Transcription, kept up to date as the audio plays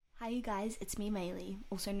Hi you guys, it's me Maylee,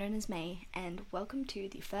 also known as May, and welcome to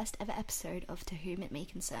the first ever episode of To Whom It May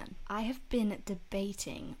Concern. I have been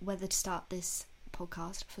debating whether to start this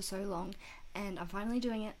podcast for so long, and I'm finally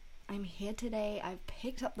doing it. I'm here today, I've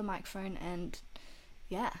picked up the microphone, and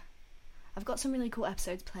yeah, I've got some really cool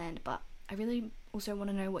episodes planned, but I really also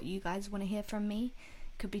want to know what you guys want to hear from me.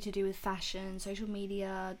 Could be to do with fashion, social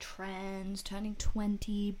media, trends, turning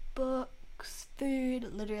 20, books,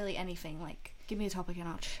 food, literally anything. Like, give me a topic and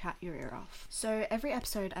I'll chat your ear off. So every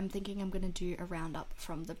episode I'm thinking I'm going to do a roundup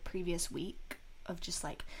from the previous week of just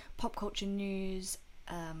like pop culture news,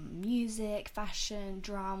 music, fashion,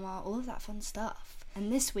 drama, all of that fun stuff.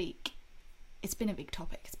 And this week, it's been a big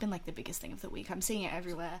topic. It's been like the biggest thing of the week. I'm seeing it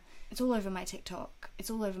everywhere. It's all over my TikTok. It's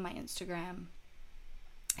all over my Instagram.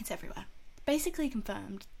 It's everywhere. Basically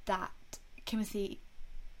confirmed that Timothy?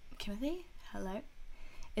 Hello?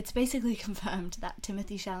 It's basically confirmed that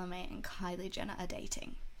Timothée Chalamet and Kylie Jenner are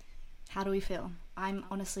dating. How do we feel? I'm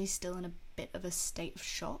honestly still in a bit of a state of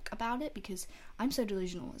shock about it because I'm so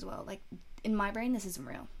delusional as well. Like, in my brain, this isn't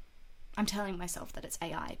real. I'm telling myself that it's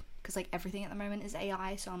AI because, like, everything at the moment is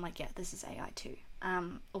AI, so I'm like, yeah, this is AI too.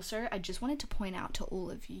 Also, I just wanted to point out to all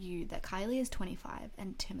of you that Kylie is 25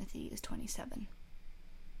 and Timothée is 27.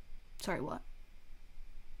 Sorry, what?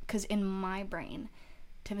 Because in my brain,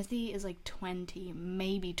 Timothée is like 20,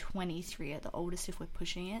 maybe 23 at the oldest if we're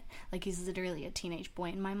pushing it. Like, he's literally a teenage boy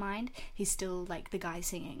in my mind. He's still like the guy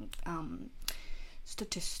singing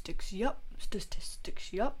statistics, yup.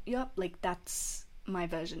 Like, that's my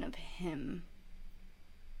version of him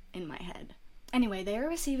in my head. Anyway, they are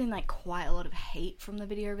receiving like quite a lot of hate from the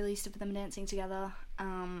video released of them dancing together.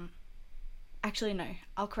 Actually no,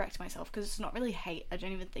 I'll correct myself because it's not really hate. I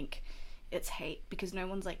don't even think it's hate because no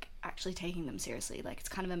one's like actually taking them seriously. Like, it's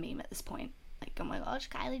kind of a meme at this point. Like, oh my gosh,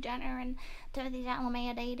 Kylie Jenner and Timothée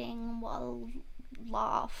Chalamet are dating, well,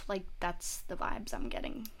 laugh. Like, that's the vibes I'm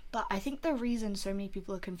getting. But I think the reason so many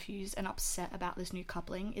people are confused and upset about this new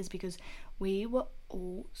coupling is because we were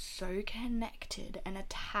all so connected and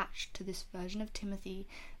attached to this version of Timothée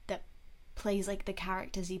that plays like the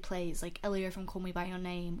characters he plays, like Elio from Call Me By Your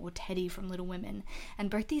Name or Teddy from Little Women. And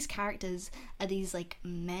both these characters are these like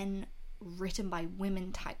men written by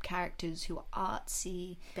women type characters who are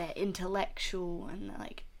artsy, they're intellectual and they're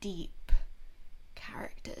like deep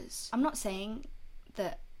characters. I'm not saying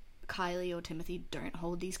that Kylie or Timothée don't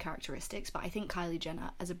hold these characteristics, but I think Kylie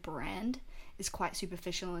Jenner as a brand is quite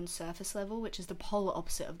superficial and surface level, which is the polar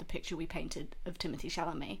opposite of the picture we painted of Timothée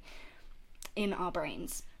Chalamet in our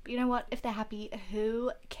brains. But you know what? If they're happy,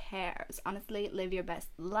 who cares? Honestly, live your best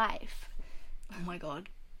life. Oh my god.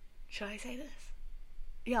 Should I say this?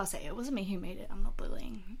 Yeah, I'll say it. It wasn't me who made it. I'm not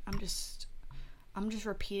bullying. I'm just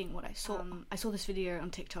repeating what I saw. I saw this video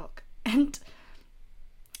on TikTok, and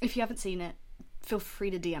if you haven't seen it, feel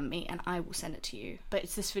free to DM me and I will send it to you. But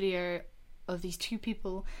it's this video of these two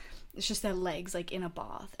people. It's just their legs like in a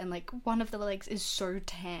bath, and like one of the legs is so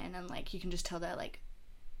tan and like you can just tell they're like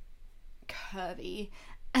curvy,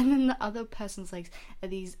 and then the other person's legs are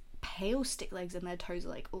these pale stick legs and their toes are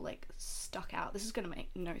like all like stuck out. This is gonna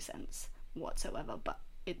make no sense whatsoever, but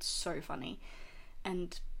it's so funny,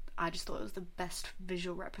 and I just thought it was the best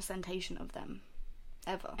visual representation of them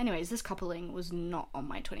ever. Anyways, this coupling was not on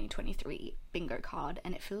my 2023 bingo card,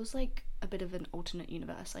 and it feels like a bit of an alternate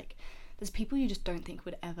universe. Like, there's people you just don't think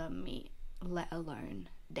would ever meet, let alone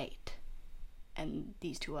date, and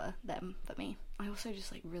these two are them for me. I also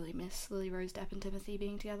just like really miss Lily Rose Depp and Timothée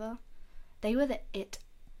being together. They were the it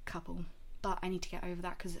couple, but I need to get over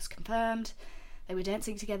that because it's confirmed. They were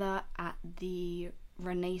dancing together at the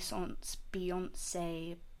Renaissance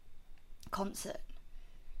Beyonce concert.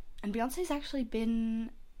 And Beyonce's actually been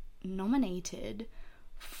nominated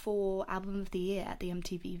for Album of the Year at the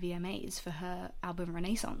MTV VMAs for her album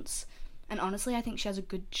Renaissance. And honestly, I think she has a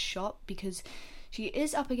good shot because she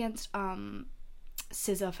is up against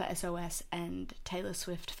SZA for SOS and Taylor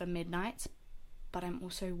Swift for Midnights. But I'm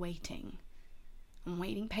also waiting. I'm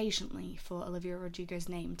waiting patiently for Olivia Rodrigo's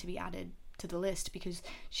name to be added to the list because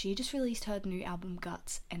she just released her new album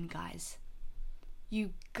Guts, and guys,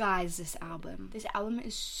 you guys, this album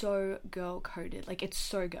is so girl coded. Like, it's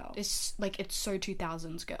so girl. It's so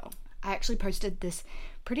 2000s girl. I actually posted this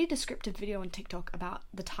pretty descriptive video on TikTok about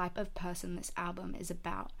the type of person this album is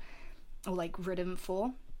about, or like written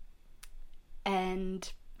for.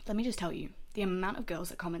 And let me just tell you, the amount of girls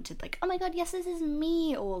that commented like, oh my god, yes, this is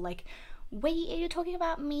me, or like, wait, are you talking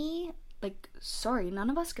about me? Like, sorry,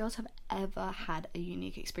 none of us girls have ever had a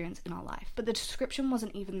unique experience in our life. But the description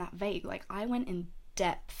wasn't even that vague. Like, I went in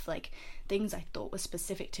depth, like, things I thought were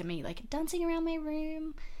specific to me, like dancing around my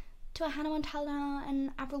room, to a Hannah Montana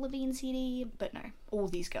and Avril Lavigne CD, but no, all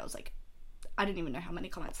these girls, like, I don't even know how many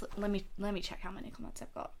comments. Let me check how many comments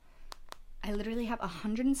I've got. I literally have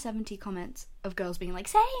 170 comments of girls being like,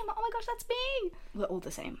 same, oh my gosh, that's me. We're all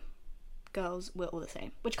the same. Girls, we're all the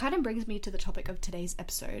same. Which kind of brings me to the topic of today's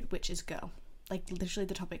episode, which is girl. Like, literally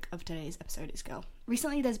the topic of today's episode is girl.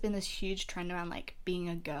 Recently, there's been this huge trend around, like, being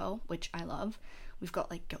a girl, which I love. We've got,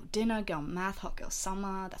 like, girl dinner, girl math, hot girl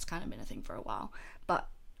summer. That's kind of been a thing for a while. But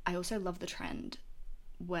I also love the trend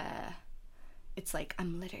where it's like,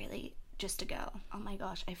 I'm literally just a girl. Oh my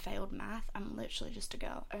gosh, I failed math. I'm literally just a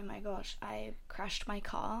girl. Oh my gosh, I crashed my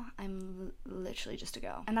car. I'm literally just a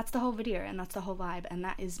girl. And that's the whole video, and that's the whole vibe, and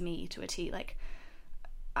that is me to a T. Like,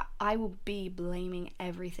 I will be blaming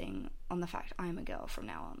everything on the fact I'm a girl from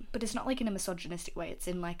now on. But it's not like in a misogynistic way. It's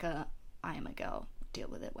in like a I am a girl, deal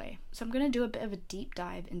with it way. So I'm gonna do a bit of a deep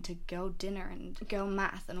dive into girl dinner and girl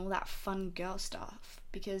math and all that fun girl stuff,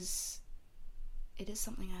 because it is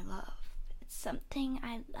something I love. It's something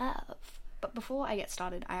I love. But before I get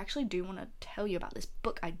started, I actually do want to tell you about this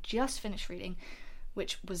book I just finished reading,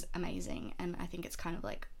 which was amazing, and I think it's kind of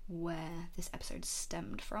like where this episode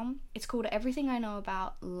stemmed from. It's called Everything I Know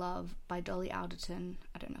About Love by Dolly Alderton.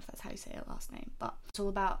 I don't know if that's how you say her last name, but it's all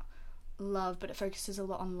about love, but it focuses a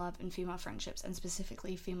lot on love in female friendships, and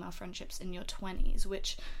specifically female friendships in your 20s,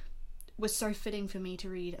 which was so fitting for me to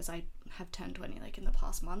read as I have turned 20 like in the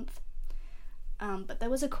past month. But there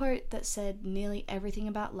was a quote that said, nearly everything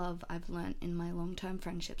about love I've learned in my long-term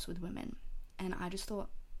friendships with women, and I just thought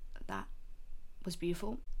that was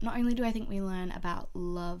beautiful. Not only do I think we learn about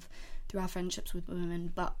love through our friendships with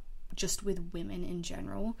women, but just with women in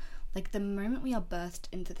general. Like, the moment we are birthed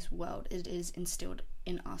into this world, it is instilled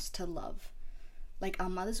in us to love. Like, our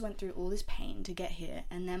mothers went through all this pain to get here,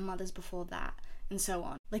 and their mothers before that, and so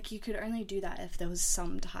on. Like, you could only do that if there was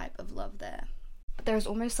some type of love there. But there's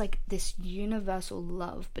almost like this universal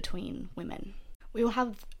love between women. We all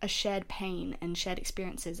have a shared pain and shared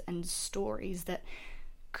experiences and stories that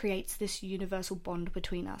creates this universal bond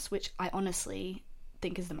between us, which I honestly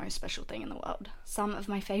think is the most special thing in the world. Some of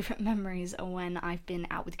my favourite memories are when I've been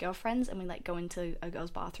out with girlfriends and we like go into a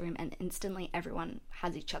girl's bathroom and instantly everyone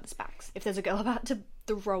has each other's backs. If there's a girl about to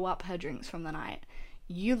throw up her drinks from the night,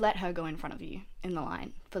 you let her go in front of you in the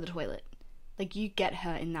line for the toilet. Like, you get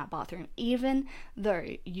her in that bathroom, even though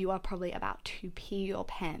you are probably about to pee your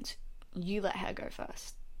pants, you let her go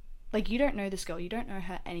first. Like, you don't know this girl, you don't know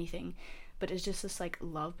her anything, but it's just this like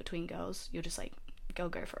love between girls. You're just like, girl,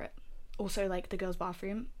 go for it. Also, like, the girls'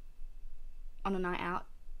 bathroom on a night out,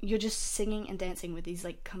 you're just singing and dancing with these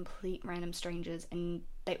like complete random strangers, and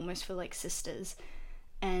they almost feel like sisters,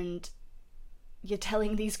 and you're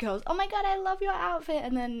telling these girls, oh my god, I love your outfit,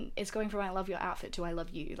 and then it's going from I love your outfit to I love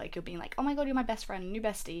you. Like, you're being like, oh my god, you're my best friend, new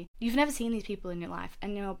bestie. You've never seen these people in your life,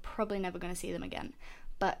 and you're probably never going to see them again,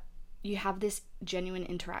 but you have this genuine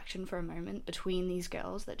interaction for a moment between these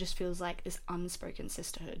girls that just feels like this unspoken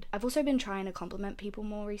sisterhood. I've also been trying to compliment people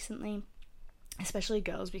more recently, especially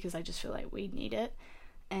girls, because I just feel like we need it.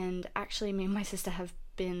 And actually, me and my sister have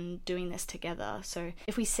been doing this together. So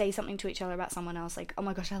if we say something to each other about someone else, like, oh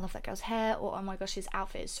my gosh, I love that girl's hair, or oh my gosh, his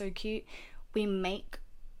outfit is so cute, we make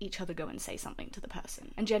each other go and say something to the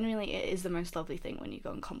person. And genuinely, it is the most lovely thing when you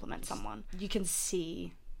go and compliment someone. You can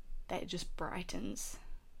see that it just brightens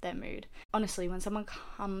their mood. Honestly, when someone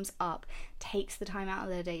comes up, takes the time out of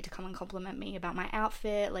their day to come and compliment me about my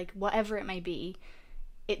outfit, like whatever it may be,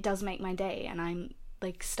 it does make my day, and I'm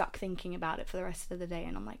like stuck thinking about it for the rest of the day,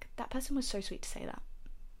 and I'm like, that person was so sweet to say that,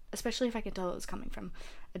 especially if I could tell it was coming from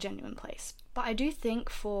a genuine place. But I do think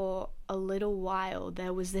for a little while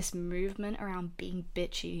there was this movement around being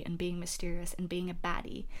bitchy and being mysterious and being a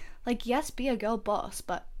baddie. Like, yes, be a girl boss,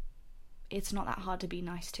 but it's not that hard to be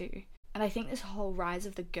nice too. And I think this whole rise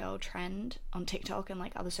of the girl trend on TikTok and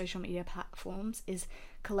like other social media platforms is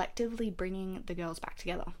collectively bringing the girls back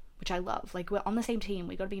together, which I love. Like, we're on the same team,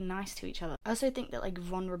 we gotta be nice to each other. I also think that like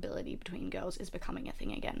vulnerability between girls is becoming a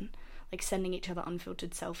thing again. Like sending each other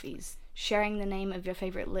unfiltered selfies, sharing the name of your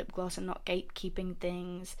favourite lip gloss and not gatekeeping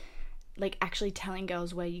things, like actually telling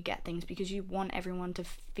girls where you get things, because you want everyone to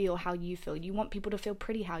feel how you feel. You want people to feel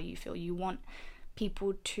pretty how you feel. You want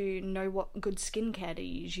people to know what good skincare to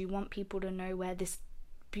use. You want people to know where this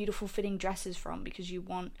beautiful fitting dress is from, because you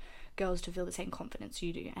want girls to feel the same confidence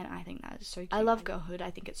you do. And I think that is so cute. I love girlhood.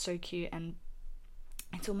 I think it's so cute, and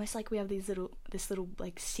it's almost like we have this little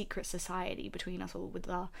like secret society between us all with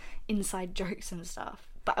our inside jokes and stuff.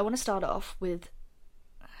 But I want to start off with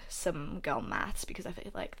some girl maths, because I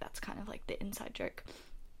feel like that's kind of like the inside joke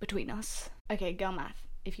between us. Okay, girl math.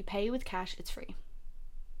 If you pay with cash, it's free.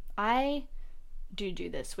 I do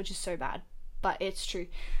this, which is so bad, but it's true.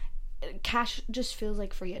 cash just feels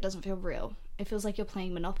like free. It doesn't feel real. It feels like you're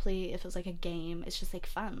playing Monopoly. It feels like a game. It's just like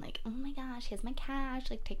fun. Like, oh my gosh, here's my cash.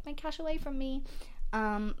 Like, take my cash away from me.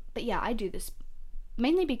 But yeah, I do this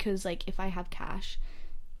mainly because, like, if I have cash,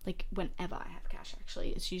 like, whenever I have cash, actually,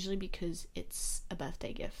 it's usually because it's a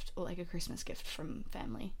birthday gift or like a Christmas gift from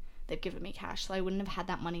family. They've given me cash, so I wouldn't have had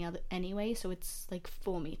that money anyway, so it's like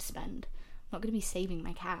for me to spend. I'm not going to be saving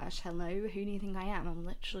my cash. Hello, who do you think I am? I'm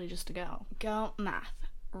literally just a girl. Girl math.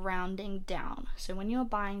 Rounding down. So when you're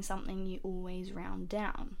buying something, you always round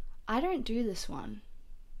down. I don't do this one.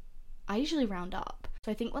 I usually round up.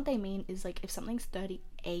 So I think what they mean is, like, if something's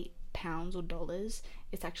 38 pounds or dollars,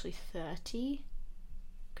 it's actually 30,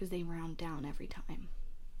 because they round down every time.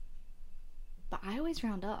 But I always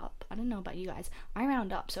round up. I don't know about you guys. I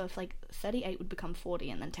round up, so if, like, 38 would become 40,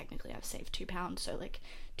 and then technically I've saved £2, so, like,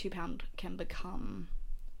 £2 can become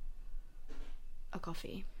a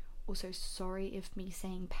coffee. Also, sorry if me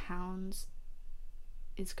saying pounds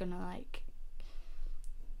is gonna, like,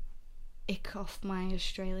 ick off my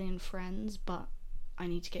Australian friends, but I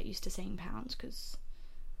need to get used to saying pounds, because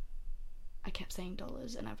I kept saying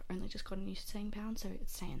dollars, and I've only just gotten used to saying pounds, so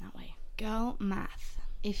it's saying that way. Girl math.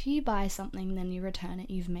 If you buy something, then you return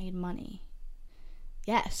it, you've made money.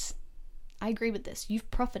 Yes, I agree with this.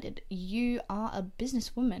 You've profited. You are a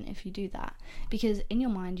businesswoman if you do that, because in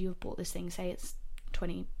your mind you have bought this thing, say it's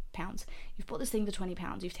 £20. You've bought this thing for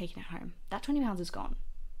 £20, you've taken it home. That £20 is gone.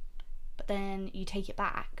 But then you take it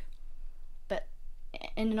back. But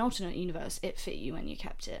in an alternate universe, it fit you and you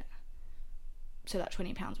kept it. So that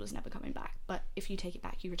 £20 was never coming back. But if you take it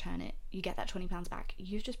back, you return it, you get that £20 back.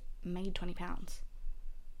 You've just made £20.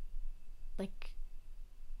 Like,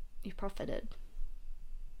 you've profited.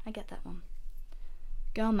 I get that one.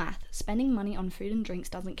 Girl math. Spending money on food and drinks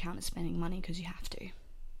doesn't count as spending money because you have to.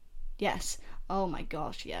 Yes. Oh my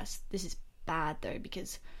gosh, yes. This is bad though,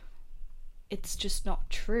 because it's just not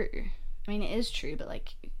true. I mean, it is true, but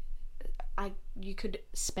like, you could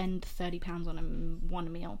spend £30 on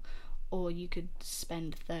one meal, or you could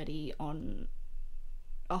spend 30 on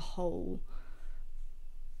a whole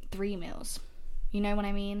 3 meals. You know what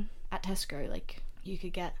I mean? At Tesco, like, you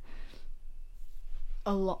could get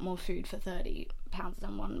a lot more food for £30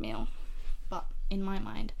 than one meal. But in my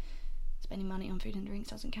mind, spending money on food and drinks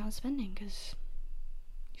doesn't count as spending, because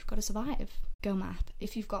you've got to survive. Go math.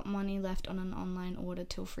 If you've got money left on an online order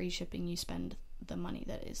till free shipping, you spend the money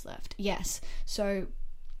that is left. Yes. So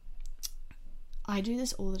I do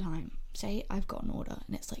this all the time. Say I've got an order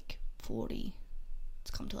and it's like 40.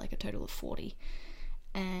 It's come to like a total of 40.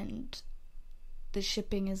 And the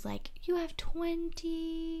shipping is like, you have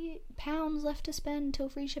 £20 left to spend till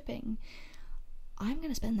free shipping. I'm going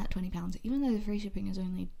to spend that £20, even though the free shipping is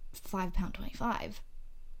only £5.25.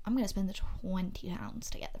 I'm going to spend the £20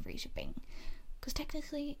 to get the free shipping, because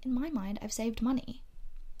technically, in my mind, I've saved money.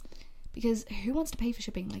 Because who wants to pay for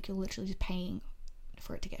shipping? Like, you're literally just paying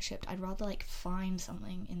for it to get shipped. I'd rather, like, find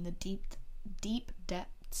something in the deep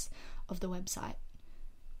depths of the website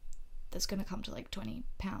that's going to come to, like, £20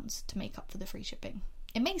 to make up for the free shipping.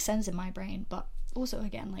 It makes sense in my brain, but also,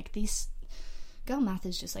 again, like, these girl math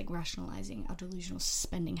is just, like, rationalizing our delusional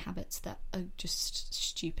spending habits that are just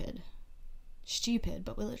stupid,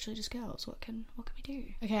 but we're literally just girls. What can we do?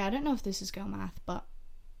 Okay, I don't know if this is girl math, but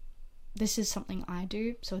this is something I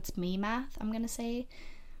do, so it's me math, I'm gonna say.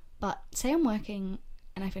 But say I'm working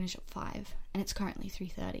and I finish at 5 and it's currently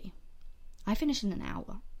 3:30. I finish in an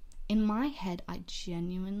hour. In my head, I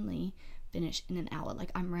genuinely finish in an hour.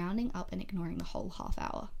 Like, I'm rounding up and ignoring the whole half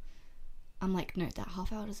hour. I'm like, no, that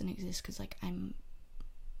half hour doesn't exist, because, like, I'm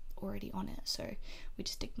already on it, so we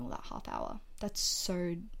just ignore that half hour. That's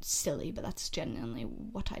so silly, but that's genuinely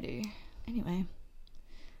what I do. Anyway,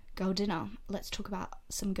 girl dinner. Let's talk about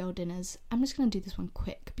some girl dinners. I'm just going to do this one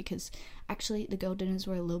quick, because actually the girl dinners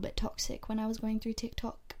were a little bit toxic when I was going through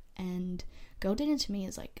TikTok, and girl dinner to me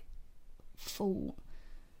is like full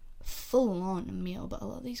on meal, but a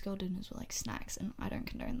lot of these girl dinners were like snacks, and I don't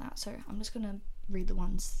condone that, so I'm just going to read the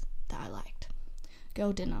ones that I liked.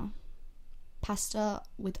 Girl dinner. Pasta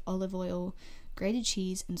with olive oil, grated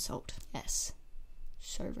cheese and salt. Yes.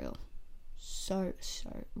 So real. So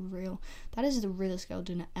real. That is the realest girl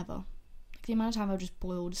dinner ever. Like, the amount of time I've just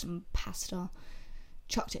boiled some pasta,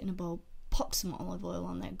 chucked it in a bowl, popped some olive oil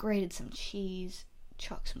on there, grated some cheese,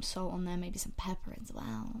 chucked some salt on there, maybe some pepper as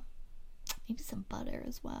well. Maybe some butter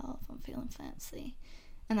as well if I'm feeling fancy.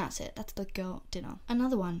 And that's it. That's the girl dinner.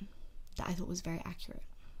 Another one that I thought was very accurate.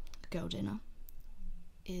 Girl dinner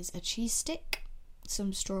is a cheese stick,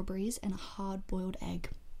 some strawberries, and a hard-boiled egg.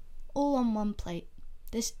 All on one plate.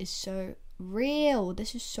 This is so real.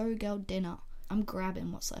 This is so girl dinner. I'm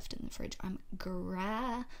grabbing what's left in the fridge. I'm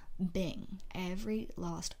grabbing every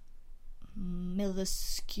last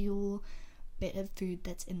minuscule bit of food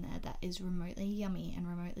that's in there that is remotely yummy and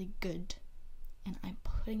remotely good, and I'm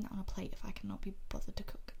putting that on a plate if I cannot be bothered to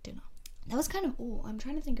cook dinner. That was kind of all. I'm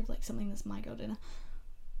trying to think of like something that's my girl dinner.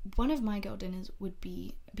 One of my girl dinners would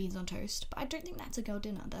be beans on toast, but I don't think that's a girl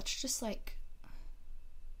dinner. That's just like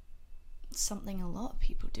something a lot of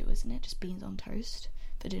people do, isn't it? Just beans on toast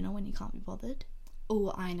for dinner when you can't be bothered.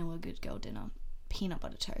 Oh, I know a good girl dinner. Peanut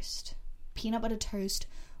butter toast. Peanut butter toast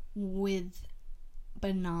with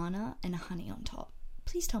banana and honey on top.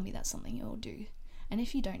 Please tell me that's something you'll do. And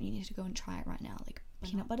if you don't, you need to go and try it right now. Like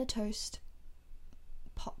peanut butter toast,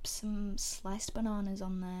 pop some sliced bananas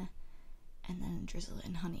on there, and then drizzle it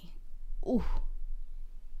in honey. Ooh,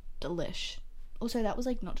 delish. Also, that was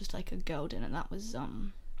like not just like a girl dinner, that was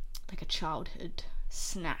like a childhood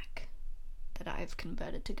snack that I've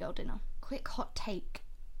converted to girl dinner. Quick hot take.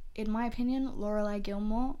 In my opinion, Lorelai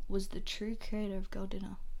Gilmore was the true creator of girl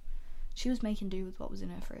dinner. She was making do with what was in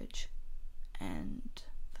her fridge, and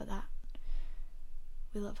for that,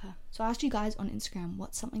 we love her. So I asked you guys on Instagram,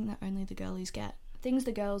 what's something that only the girlies get? Things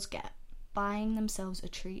the girls get. Buying themselves a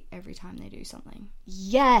treat every time they do something.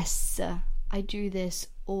 Yes! I do this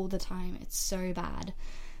all the time. It's so bad.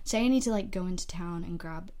 Say I need to like go into town and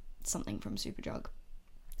grab something from Superdrug.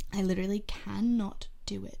 I literally cannot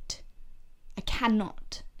do it. I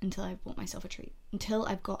cannot until I've bought myself a treat. Until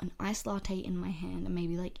I've got an iced latte in my hand and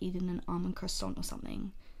maybe like eaten an almond croissant or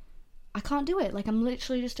something. I can't do it. Like, I'm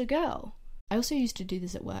literally just a girl. I also used to do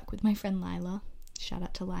this at work with my friend Lila. Shout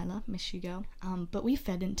out to Lila, miss you girl. But we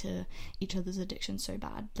fed into each other's addiction so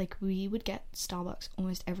bad. Like, we would get Starbucks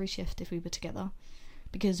almost every shift if we were together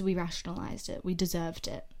because we rationalized it. We deserved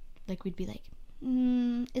it. Like, we'd be like,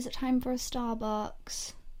 is it time for a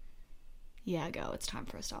Starbucks? Yeah, girl, it's time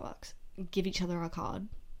for a Starbucks. Give each other our card.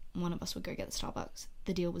 One of us would go get the Starbucks.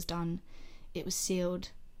 The deal was done. It was sealed.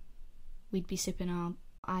 We'd be sipping our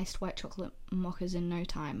iced white chocolate mochas in no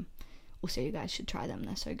time. Also, you guys should try them.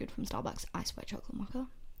 They're so good from Starbucks. Iced white chocolate mocha.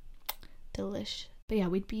 Delish. But yeah,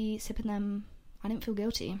 we'd be sipping them. I didn't feel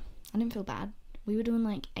guilty. I didn't feel bad. We were doing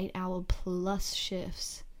like 8-hour plus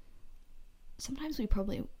shifts. Sometimes we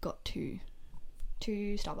probably got two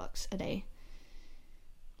Starbucks a day.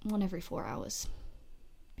 One every 4 hours.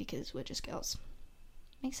 Because we're just girls.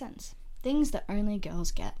 Makes sense. Things that only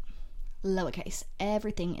girls get. Lowercase.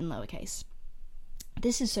 Everything in lowercase.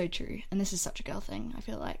 This is so true, and this is such a girl thing, I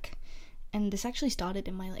feel like. And this actually started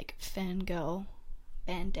in my like fangirl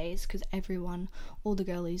band days, because all the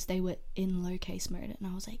girlies, they were in lowercase mode, and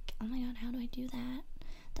I was like, oh my god, how do I do that?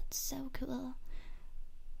 That's so cool.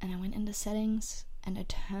 And I went into settings and I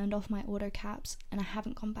turned off my auto caps, and I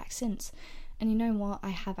haven't gone back since. And you know what, I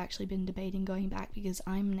have actually been debating going back, because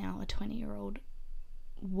I'm now a 20-year-old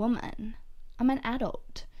woman. I'm an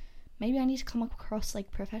adult. Maybe I need to come across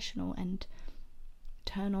like professional and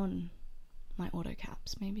turn on my auto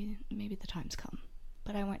caps. Maybe the time's come.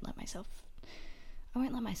 But I won't let myself.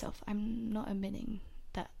 I'm not admitting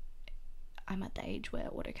that I'm at the age where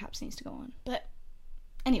auto caps needs to go on. But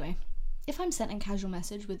anyway, if I'm sent a casual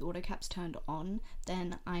message with auto caps turned on,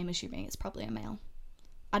 then I'm assuming it's probably a male.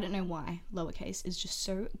 I don't know why. Lowercase is just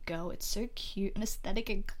so girl. It's so cute and aesthetic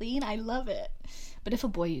and clean. I love it. But if a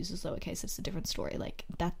boy uses lowercase, it's a different story. Like,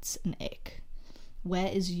 that's an ick. Where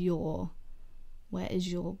is your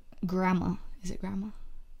grammar? Is it grammar?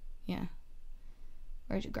 Yeah.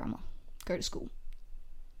 Where's your grammar? Go to school.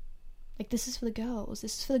 Like, this is for the girls.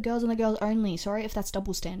 This is for the girls and the girls only. Sorry if that's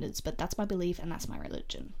double standards, but that's my belief and that's my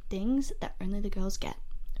religion. Things that only the girls get.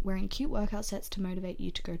 Wearing cute workout sets to motivate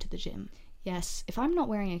you to go to the gym. Yes, if I'm not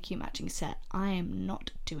wearing a cute matching set, I am not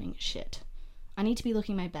doing shit. I need to be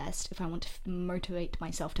looking my best if I want to motivate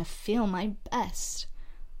myself to feel my best.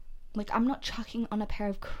 Like, I'm not chucking on a pair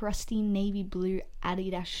of crusty navy blue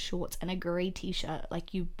Adidas shorts and a grey t-shirt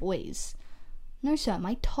like you boys. No, sir,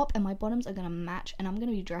 my top and my bottoms are going to match, and I'm going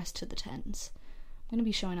to be dressed to the tens. I'm going to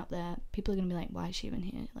be showing up there. People are going to be like, why is she even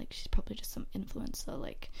here? Like, she's probably just some influencer.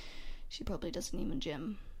 Like, she probably doesn't even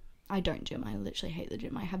gym. I don't gym. I literally hate the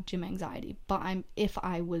gym. I have gym anxiety. But if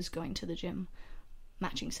I was going to the gym,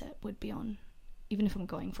 matching set would be on. Even if I'm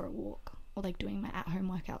going for a walk or like doing my at-home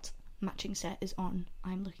workouts, matching set is on.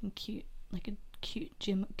 I'm looking cute, like a cute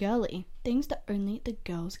gym girly. Things that only the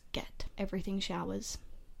girls get. Everything showers.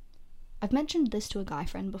 I've mentioned this to a guy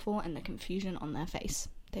friend before, and the confusion on their face.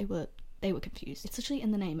 They were confused. It's literally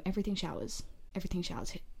in the name. Everything showers. Everything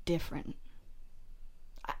showers hit different.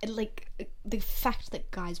 Like, the fact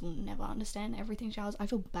that guys will never understand everything showers, I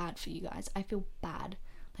feel bad for you guys. I feel bad.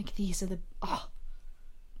 Like, these are the... Oh.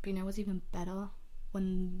 But you know what's even better?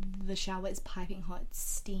 when the shower is piping hot, it's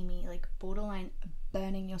steamy, like borderline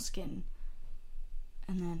burning your skin.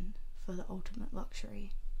 And then for the ultimate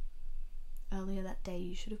luxury, earlier that day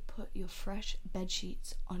you should have put your fresh bed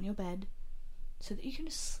sheets on your bed so that you can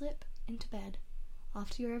just slip into bed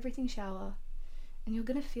after your everything shower, and you're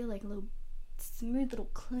gonna feel like a little smooth little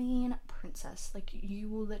clean princess. Like, you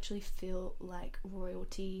will literally feel like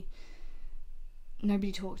royalty.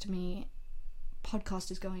 Nobody talk to me,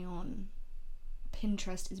 podcast is going on,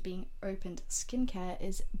 Pinterest is being opened, skincare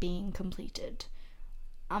is being completed.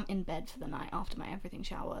 I'm in bed for the night after my everything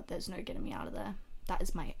shower. There's no getting me out of there. That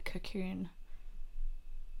is my cocoon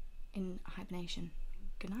in hibernation.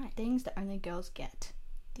 Good night. Things that only girls get: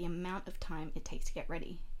 the amount of time it takes to get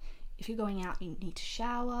ready. If you're going out, you need to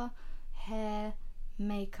shower, hair,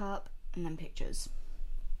 makeup, and then pictures.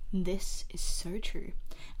 This is so true.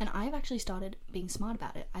 And I've actually started being smart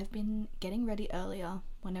about it. I've been getting ready earlier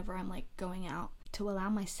whenever I'm like going out to allow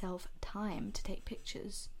myself time to take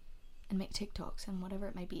pictures and make TikToks and whatever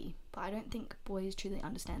it may be. But I don't think boys truly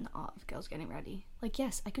understand the art of girls getting ready. Like,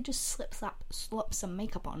 yes, I could just slap some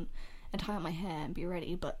makeup on and tie up my hair and be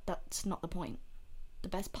ready, but that's not the point. The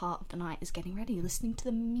best part of the night is getting ready, listening to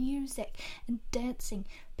the music and dancing,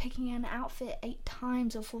 picking an outfit 8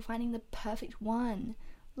 times before finding the perfect one,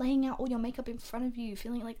 laying out all your makeup in front of you,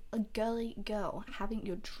 feeling like a girly girl, having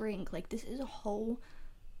your drink. Like, this is a whole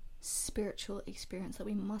spiritual experience that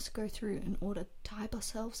we must go through in order to hype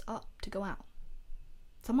ourselves up to go out.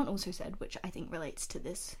 Someone also said, which I think relates to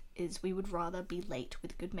this, is we would rather be late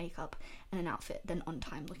with good makeup and an outfit than on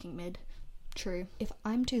time looking mid. True. If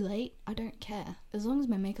I'm too late, I don't care. As long as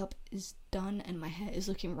my makeup is done and my hair is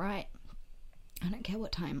looking right, I don't care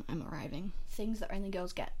what time I'm arriving. Things that only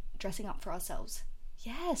girls get: dressing up for ourselves.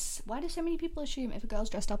 Yes! Why do so many people assume if a girl's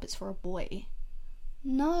dressed up it's for a boy?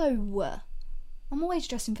 No! I'm always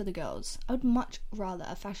dressing for the girls. I would much rather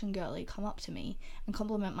a fashion girly come up to me and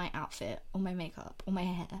compliment my outfit or my makeup or my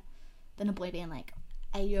hair than a boy being like,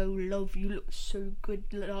 "Ayo, love, you look so good,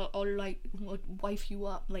 I'll like wife you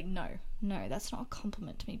up." Like, no, that's not a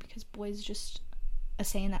compliment to me, because boys just are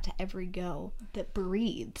saying that to every girl that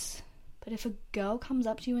breathes. But if a girl comes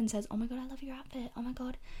up to you and says, "Oh my god, I love your outfit. Oh my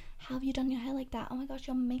god, how have you done your hair like that? Oh my gosh,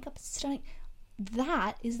 your makeup is stunning,"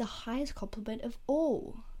 that is the highest compliment of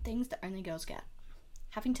all. Things that only girls get: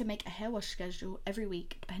 having to make a hair wash schedule every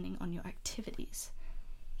week depending on your activities.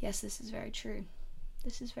 Yes, this is very true.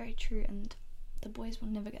 This is very true, and the boys will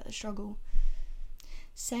never get the struggle.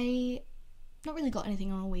 Say, not really got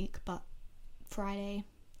anything on a week, but Friday,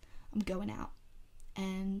 I'm going out,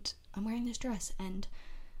 and I'm wearing this dress, and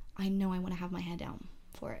I know I want to have my hair down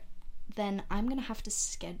for it. Then I'm going to have to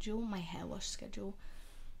schedule my hair wash schedule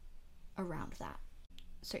around that.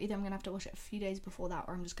 So either I'm going to have to wash it a few days before that,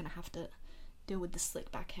 or I'm just going to have to deal with the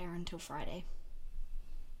slick back hair until Friday.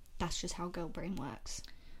 That's just how girl brain works.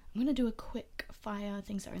 I'm going to do a quick fire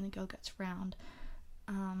things that only girl gets round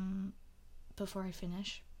before I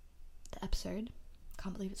finish the episode.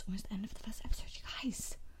 Can't believe it's almost the end of the first episode, you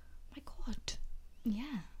guys. My god.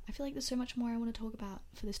 Yeah, I feel like there's so much more I want to talk about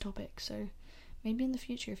for this topic, so maybe in the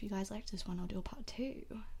future, if you guys like this one, I'll do a part 2.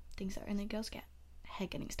 Things that only girls get: hair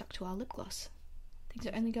getting stuck to our lip gloss. Things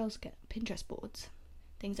that only girls get: Pinterest boards.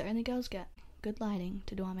 Things that only girls get: good lighting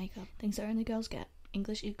to do our makeup. Things that only girls get: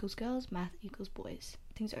 English equals girls, math equals boys.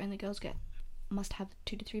 Things that only girls get: must have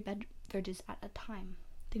 2 to 3 beverages at a time.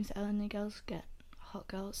 Things that only girls get: hot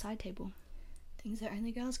girl side table. Things that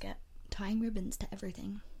only girls get: tying ribbons to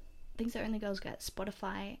everything. Things that only girls get: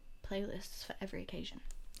 Spotify playlists for every occasion.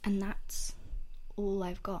 And that's all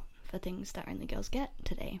I've got for things that only girls get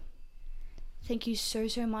today. Thank you so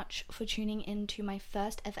much for tuning in to my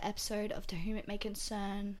first ever episode of To Whom It May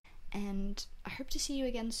Concern, and I hope to see you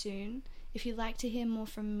again soon. If you'd like to hear more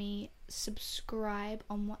from me, subscribe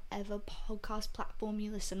on whatever podcast platform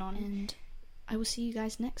you listen on, and I will see you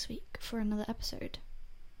guys next week for another episode.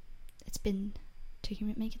 It's been To Whom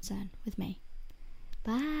It May Concern with me.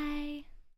 Bye!